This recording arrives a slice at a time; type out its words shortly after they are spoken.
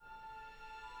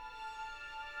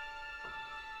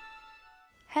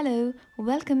Hello,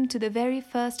 welcome to the very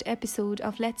first episode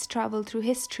of Let's Travel Through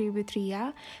History with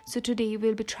Ria. So, today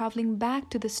we'll be traveling back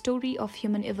to the story of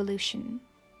human evolution.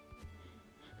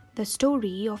 The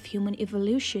story of human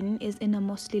evolution is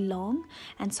enormously long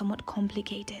and somewhat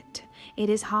complicated. It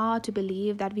is hard to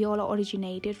believe that we all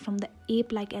originated from the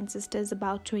ape-like ancestors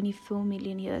about 24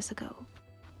 million years ago.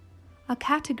 A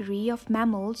category of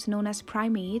mammals known as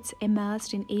primates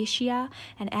emerged in Asia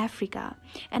and Africa,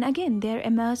 and again there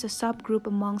emerged a subgroup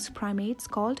amongst primates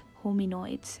called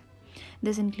hominoids.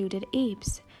 This included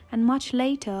apes, and much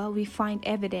later we find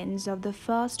evidence of the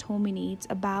first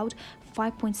hominids about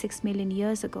 5.6 million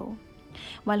years ago.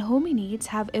 While hominids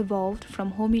have evolved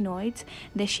from hominoids,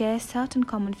 they share certain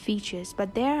common features,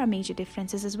 but there are major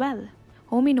differences as well.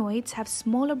 Hominoids have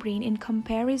smaller brain in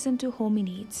comparison to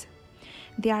hominids.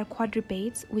 They are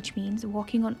quadrupeds, which means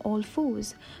walking on all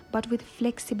fours, but with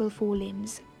flexible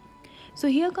forelimbs. So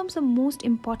here comes the most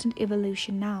important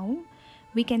evolution now.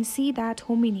 We can see that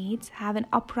hominids have an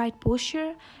upright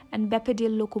posture and bipedal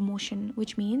locomotion,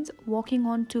 which means walking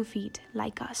on 2 feet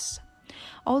like us.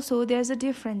 Also, there's a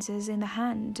differences in the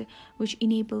hand, which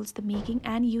enables the making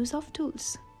and use of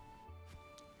tools.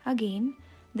 Again,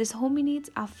 these hominids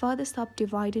are further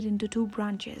subdivided into 2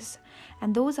 branches,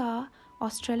 and those are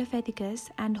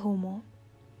Australopithecus and Homo.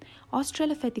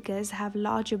 Australopithecus have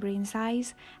larger brain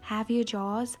size, heavier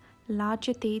jaws,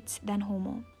 larger teeth than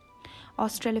Homo.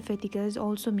 Australopithecus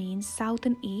also means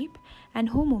southern ape, and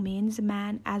Homo means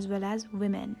man as well as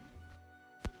women.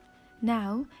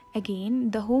 Now,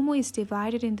 again, the Homo is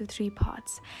divided into 3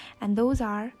 parts, and those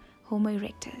are Homo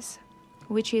erectus,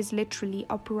 which is literally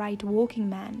upright walking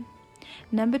man.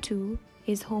 Number 2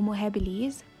 is Homo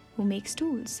habilis, who makes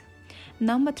tools.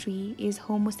 Number 3 is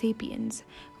Homo sapiens,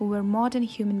 who were modern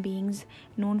human beings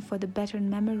known for the better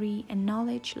memory and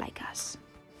knowledge like us.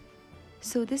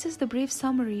 So this is the brief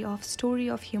summary of story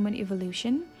of human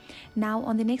evolution. Now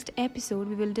on the next episode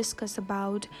we will discuss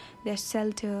about their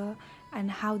shelter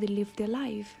and how they lived their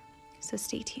life. So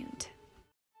stay tuned.